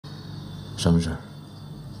什么事？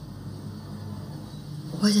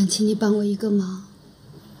我想请你帮我一个忙。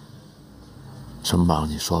什么忙？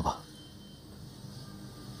你说吧。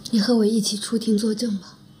你和我一起出庭作证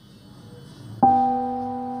吧。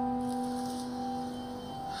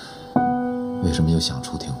为什么又想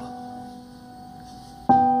出庭了？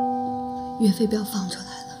岳飞镖放出来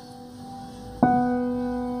了，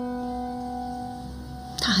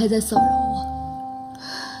他还在骚扰我。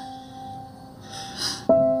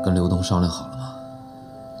跟刘东商量好了吗？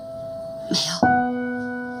没有。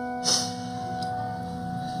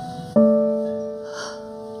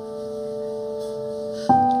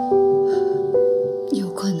有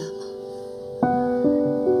困难吗？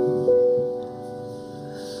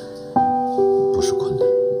不是困难，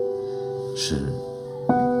是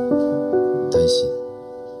担心。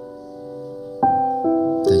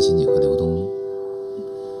担心你和刘东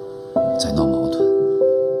在闹矛盾。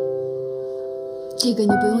这个你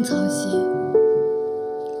不用操心，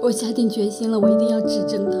我下定决心了，我一定要指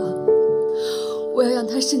证他，我要让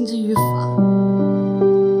他绳之于法。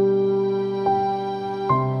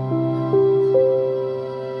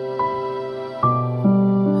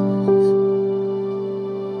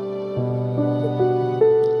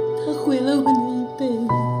他毁了我的一辈子。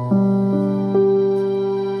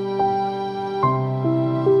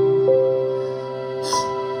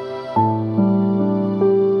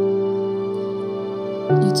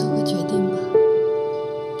你做个决定吧，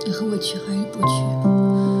你和我去还是不去？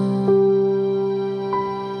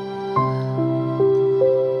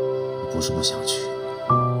我不是不想去，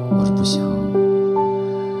我是不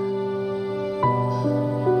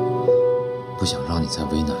想让你再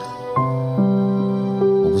为难。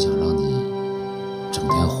我不想让你整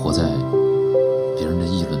天活在别人的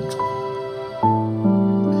议论中。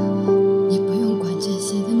你不用管这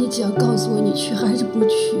些的，你只要告诉我你去还是不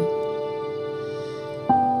去。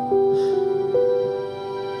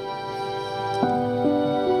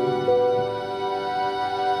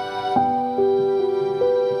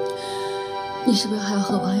你是不是还要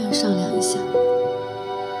和王源商量一下？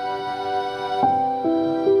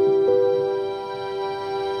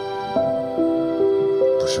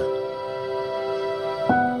不是，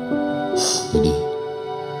李丽，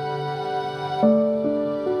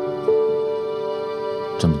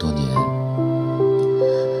这么多年，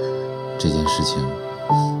这件事情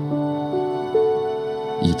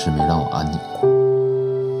一直没让我安宁过。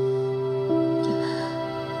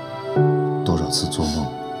多少次做梦，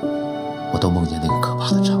我都梦见那个可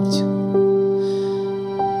怕的场景。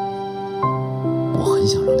我很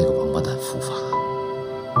想让那个王八蛋伏法，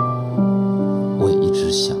我也一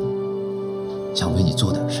直想为你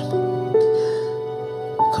做点什么。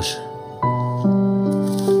可是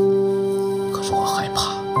我害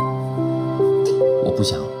怕，我不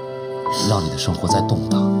想让你的生活再动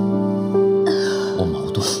荡，我矛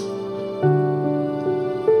盾，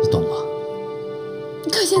你懂吗？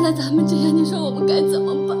可现在咱们这样，你说我们该怎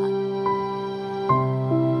么办？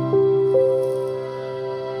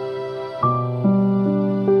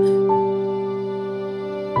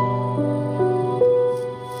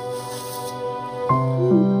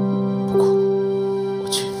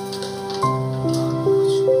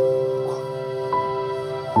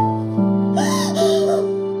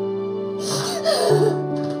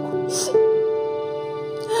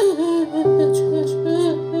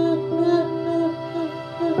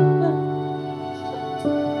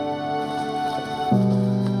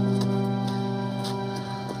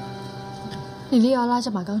李丽要拉着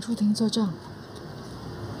马刚出庭作证。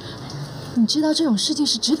你知道这种事情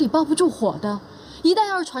是纸里包不住火的，一旦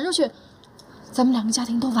要是传出去，咱们两个家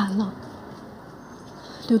庭都完了。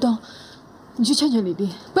刘东，你去劝劝李丽，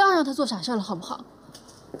不要让她做傻事了，好不好？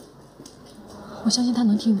我相信她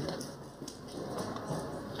能听你的。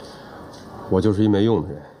我就是一没用的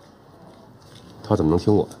人，她怎么能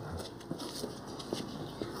听我的呢？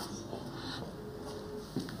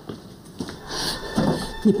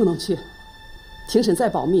你不能去，庭审再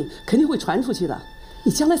保密，肯定会传出去的。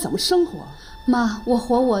你将来怎么生活？妈，我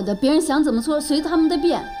活我的，别人想怎么说随他们的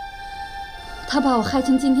便。他把我害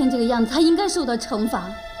成今天这个样子，他应该受到惩罚。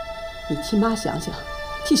你替妈想想，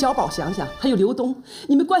替小宝想想，还有刘东，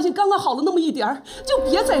你们关系刚刚好了那么一点儿，就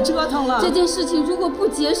别再折腾了。这件事情如果不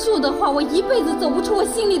结束的话，我一辈子走不出我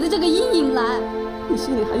心里的这个阴影来。你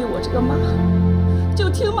心里还有我这个妈，就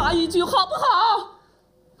听妈一句，好不好？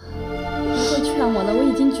别再劝我了，我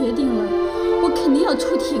已经决定了，我肯定要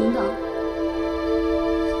出庭的。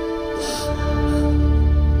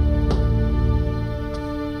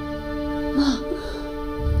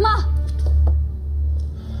妈，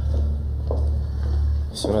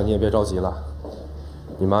行了，你也别着急了。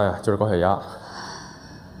你妈呀，就是高血压。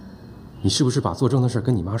你是不是把作证的事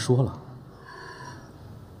跟你妈说了？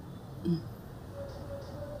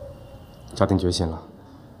下定决心了。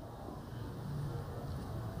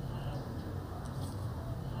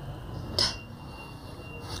对。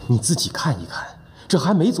你自己看一看，这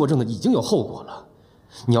还没作证的已经有后果了。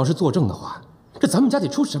你要是作证的话，这咱们家得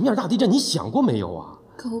出什么样大地震？你想过没有啊？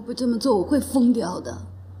可我不这么做，我会疯掉的。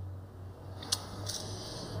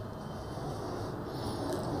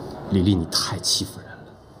李丽，你太欺负人了，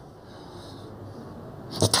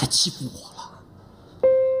你太欺负我了。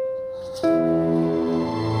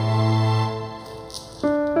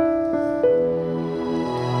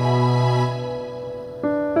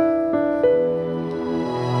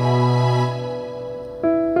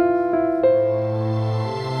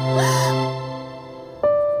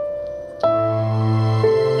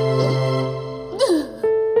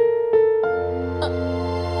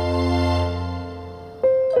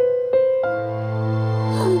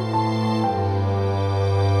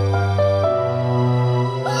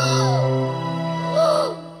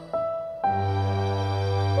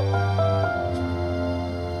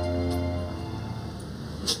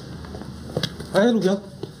哎，陆平，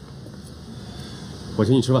我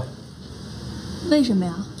请你吃饭。为什么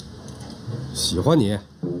呀？喜欢你。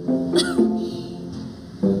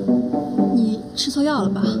你吃错药了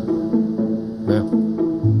吧？没有。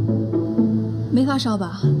没发烧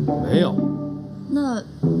吧？没有。那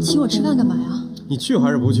请我吃饭干嘛呀？你去还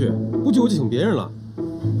是不去？不去我就请别人了。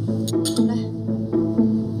来。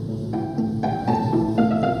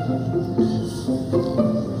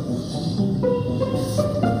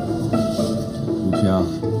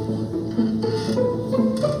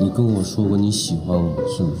你跟我说过你喜欢我，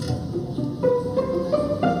是不是？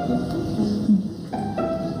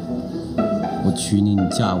我娶你，你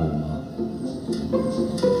嫁我吗？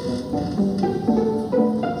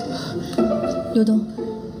刘东，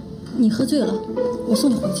你喝醉了，我送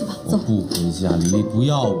你回去吧，走。我不回家，李丽不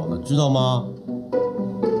要我了，知道吗？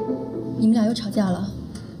你们俩又吵架了？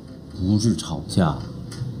不是吵架，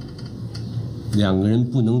两个人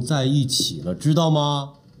不能在一起了，知道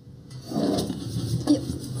吗？哎呀，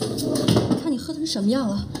看你喝成什么样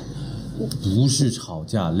了！不是吵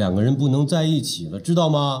架，两个人不能在一起了，知道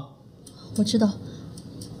吗？我知道。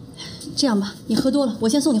这样吧，你喝多了，我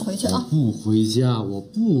先送你回去啊。我不回家，我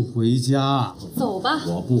不回家。走吧。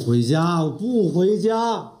我不回家，我不回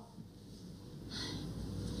家。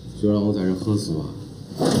就让我在这喝死吧。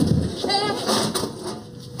哎，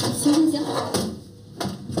行行行，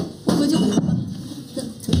我回就回吧。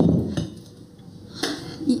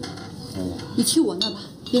你去我那吧，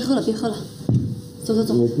别喝了，别喝了，走走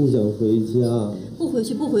走。我不想回家。不回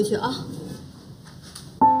去，不回去啊。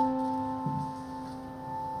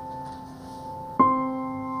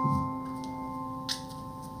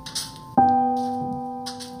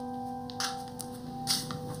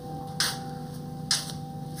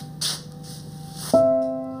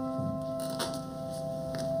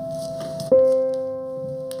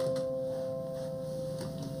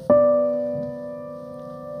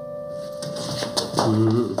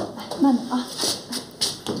慢点啊，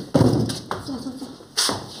坐坐坐。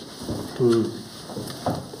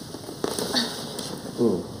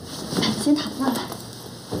先躺下来。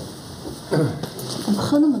怎么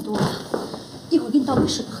喝那么多啊？一会儿给你倒杯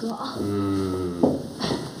水喝啊。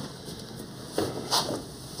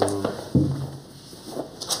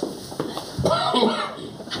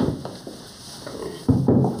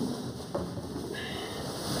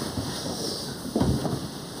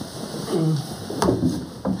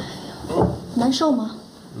难受吗？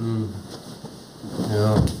行。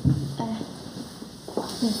哎，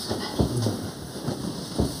累死了。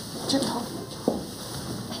枕头。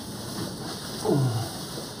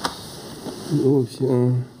陆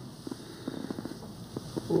平，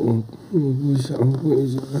我不想回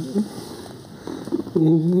家，我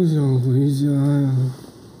不想回家呀，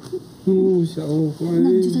不想回。那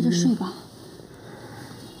你就在这睡吧。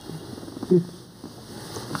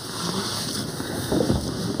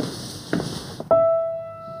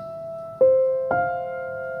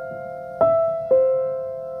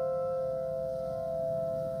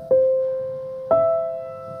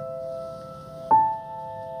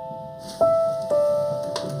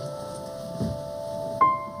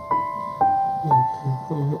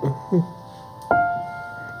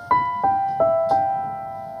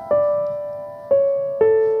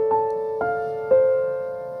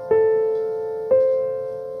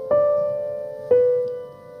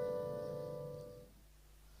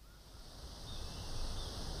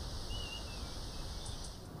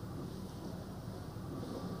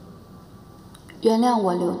原谅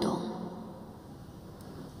我，刘东，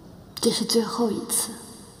这是最后一次。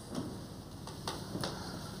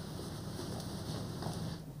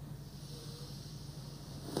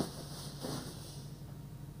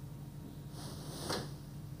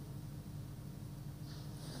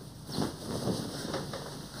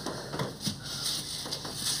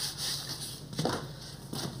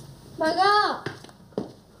马哥，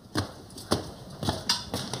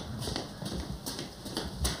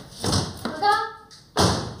马哥，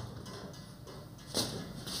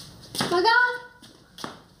马哥，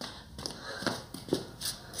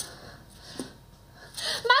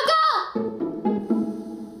马哥。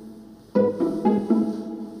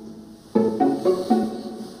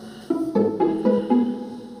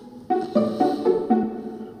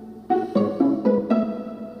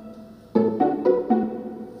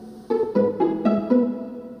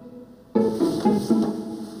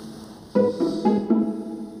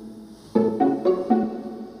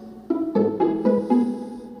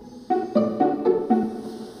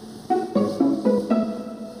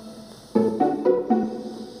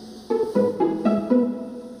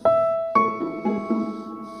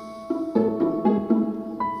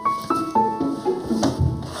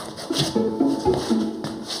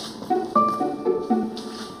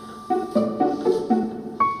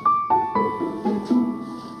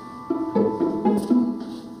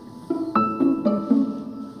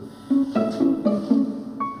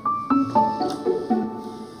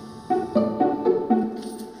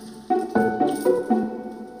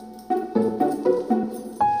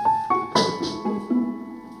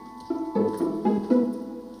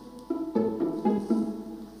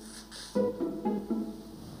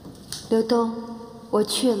 刘东，我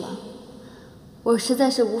去了，我实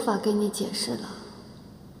在是无法跟你解释了，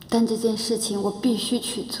但这件事情我必须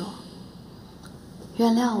去做，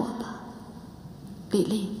原谅我吧，李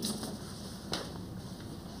丽。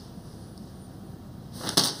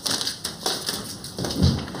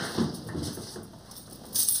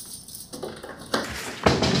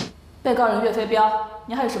被告人岳飞彪，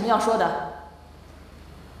你还有什么要说的？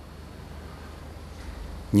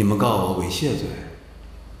你们告我猥亵罪。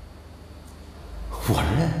 我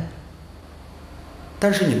认，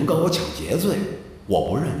但是你们告我抢劫罪，我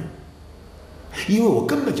不认，因为我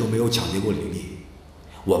根本就没有抢劫过李丽，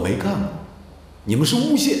我没干过，你们是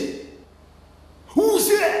诬陷，诬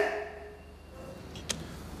陷！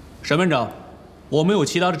审问长，我们有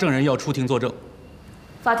其他的证人要出庭作证。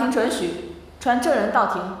法庭准许，传证人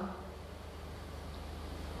到庭。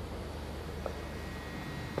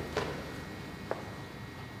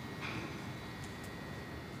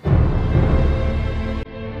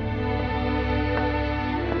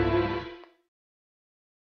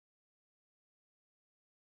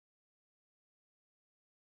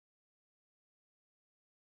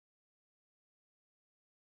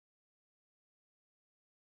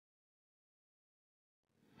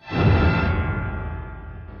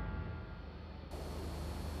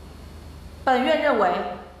本院认为，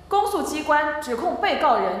公诉机关指控被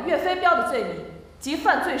告人岳飞彪的罪名及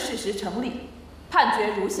犯罪事实成立，判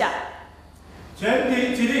决如下：全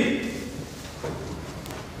体起立。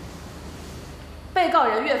被告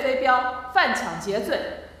人岳飞彪犯抢劫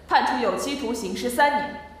罪，判处有期徒刑13年；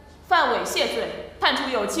犯猥亵罪，判处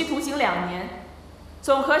有期徒刑2年，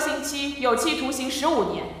总和刑期有期徒刑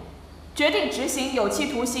15年，决定执行有期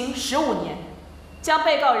徒刑15年，将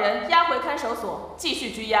被告人押回看守所继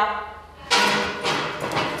续拘押。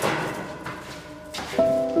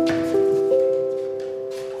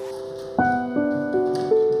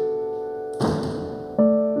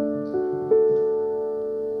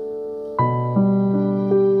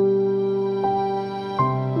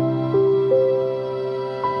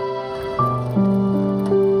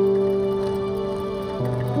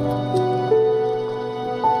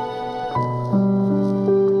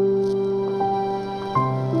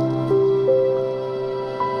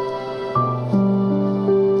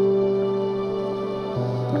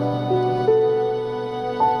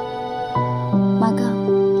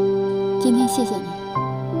 谢谢你，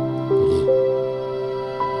李丽，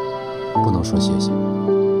不能说谢谢。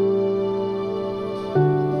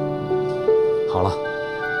好了，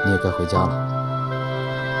你也该回家了。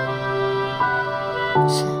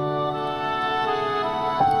是，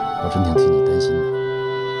我真挺替你担心的。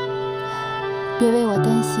别为我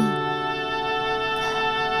担心，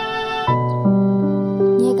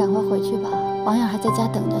你也赶快回去吧，王爷还在家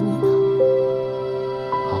等着你呢。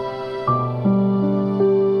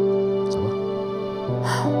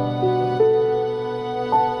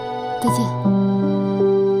 再见。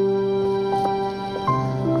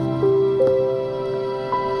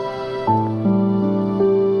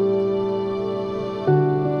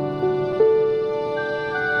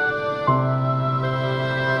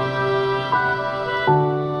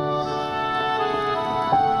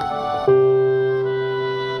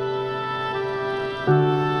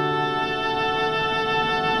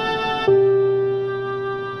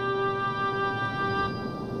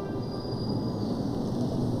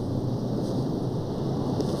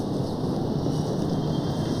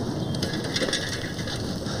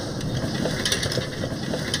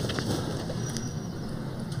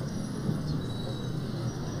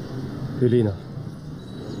李丽呢？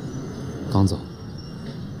刚走。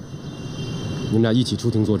你们俩一起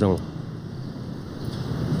出庭作证了？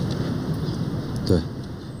对。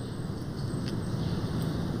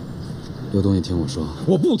刘东，你听我说。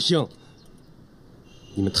我不听。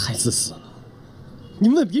你们太自私了。你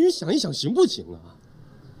们为别人想一想行不行啊？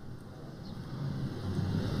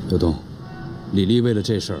刘东，李丽为了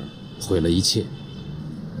这事儿毁了一切，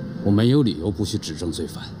我没有理由不去指证罪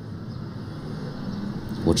犯。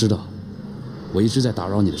我知道，我一直在打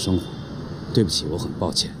扰你的生活，对不起，我很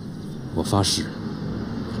抱歉。我发誓，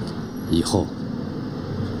以后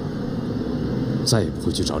再也不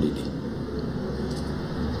会去找李丽。